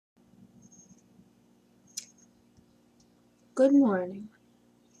Good morning.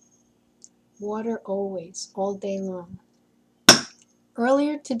 Water always, all day long.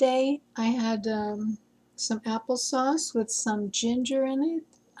 Earlier today, I had some applesauce with some ginger in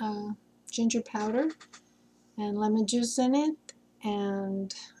it, ginger powder, and lemon juice in it,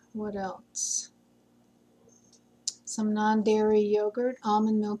 and what else? Some non-dairy yogurt,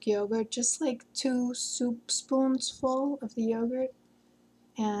 almond milk yogurt, just like 2 soup spoons full of the yogurt,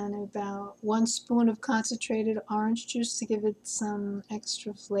 and about 1 spoon of concentrated orange juice to give it some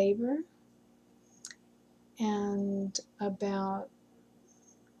extra flavor, and about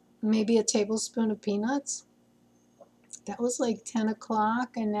maybe a tablespoon of peanuts. That was like 10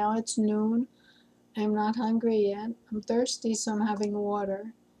 o'clock, and now it's noon. I'm not hungry yet. I'm thirsty, so I'm having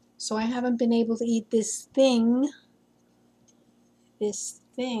water. So I haven't been able to eat this thing. This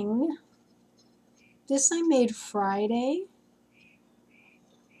thing. This I made Friday,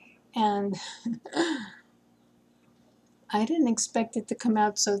 and I didn't expect it to come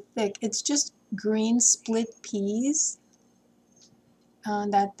out so thick. It's just green split peas.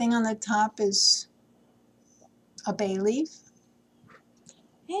 That thing on the top is a bay leaf.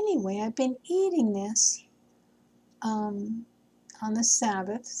 Anyway, I've been eating this on the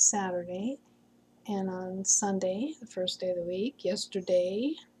Sabbath, Saturday, and on Sunday, the first day of the week,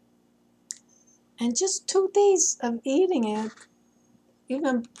 yesterday. And just 2 days of eating it, even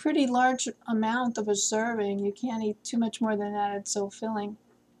a pretty large amount of a serving. You can't eat too much more than that, it's so filling.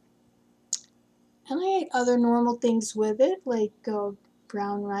 And I ate other normal things with it, like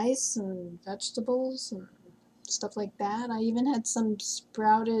brown rice and vegetables and stuff like that. I even had some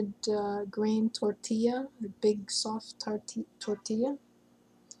sprouted green tortilla, a big soft tortilla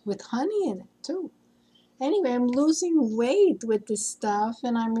with honey in it too. Anyway, I'm losing weight with this stuff,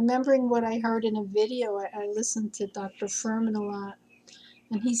 and I'm remembering what I heard in a video. I listened to Dr. Furman a lot,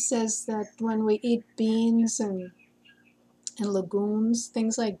 and he says that when we eat beans and legumes,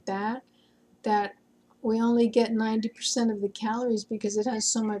 things like that, that we only get 90% of the calories because it has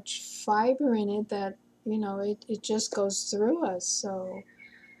so much fiber in it that, it just goes through us. So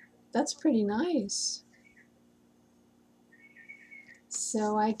that's pretty nice.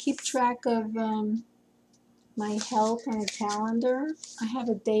 So I keep track of my health on a calendar. I have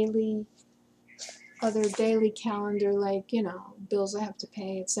a other daily calendar, like, bills I have to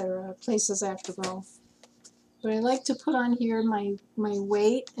pay, etc., places I have to go. But I like to put on here my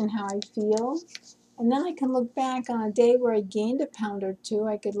weight and how I feel. And then I can look back on a day where I gained a pound or two.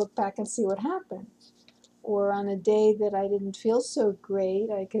 I could look back and see what happened. Or on a day that I didn't feel so great,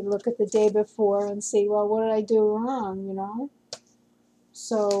 I could look at the day before and see, well, what did I do wrong,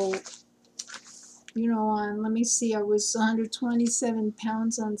 So, let me see, I was 127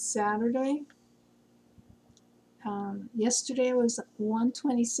 pounds on Saturday. Yesterday I was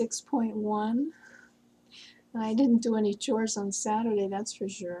 126.1. I didn't do any chores on Saturday, that's for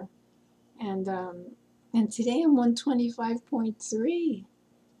sure. And today I'm 125.3.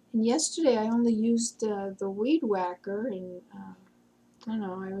 And yesterday I only used the weed whacker, and I don't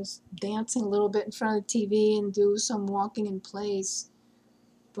know, I was dancing a little bit in front of the TV and do some walking in place.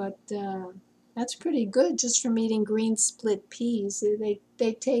 But that's pretty good just from eating green split peas.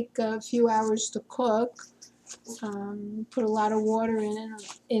 They take a few hours to cook. Put a lot of water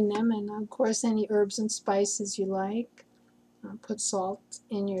in them, and of course any herbs and spices you like. Put salt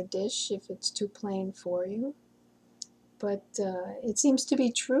in your dish if it's too plain for you. But it seems to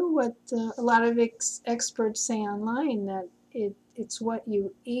be true what a lot of experts say online, that it's what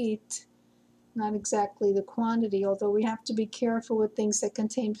you eat, not exactly the quantity, although we have to be careful with things that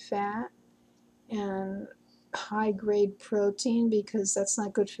contain fat and high-grade protein, because that's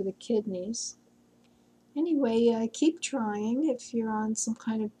not good for the kidneys. Anyway, keep trying. If you're on some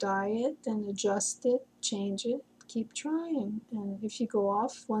kind of diet, then adjust it, change it, keep trying. And if you go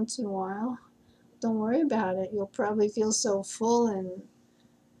off once in a while, don't worry about it. You'll probably feel so full and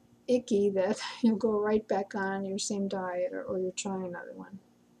icky that you'll go right back on your same diet, or you'll try another one.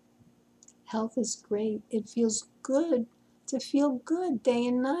 Health is great. It feels good to feel good day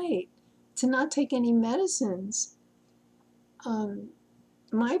and night, to not take any medicines.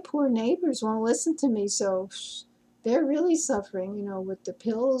 My poor neighbors won't listen to me, so they're really suffering, with the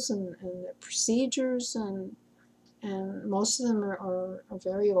pills and the procedures, and most of them are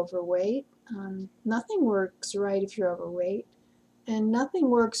very overweight. Nothing works right if you're overweight, and nothing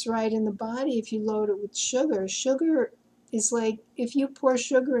works right in the body if you load it with sugar. Sugar is like, if you pour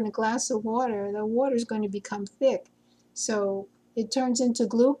sugar in a glass of water, the water is going to become thick. So it turns into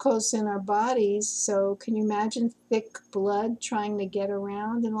glucose in our bodies. So can you imagine thick blood trying to get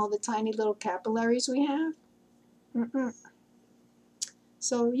around and all the tiny little capillaries we have? Mm-mm.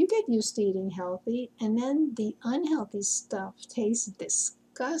 So you get used to eating healthy, and then the unhealthy stuff tastes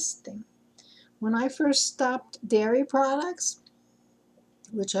disgusting. When I first stopped dairy products,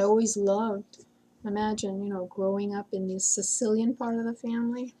 which I always loved, imagine, growing up in the Sicilian part of the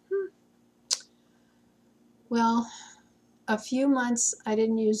family. Well, a few months I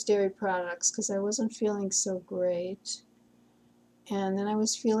didn't use dairy products because I wasn't feeling so great. And then I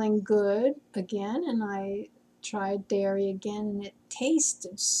was feeling good again, and I tried dairy again, and it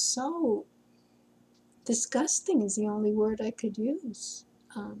tasted so disgusting is the only word I could use.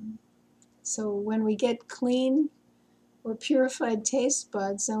 So when we get clean or purified taste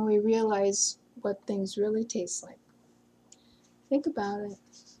buds, then we realize what things really taste like. Think about it.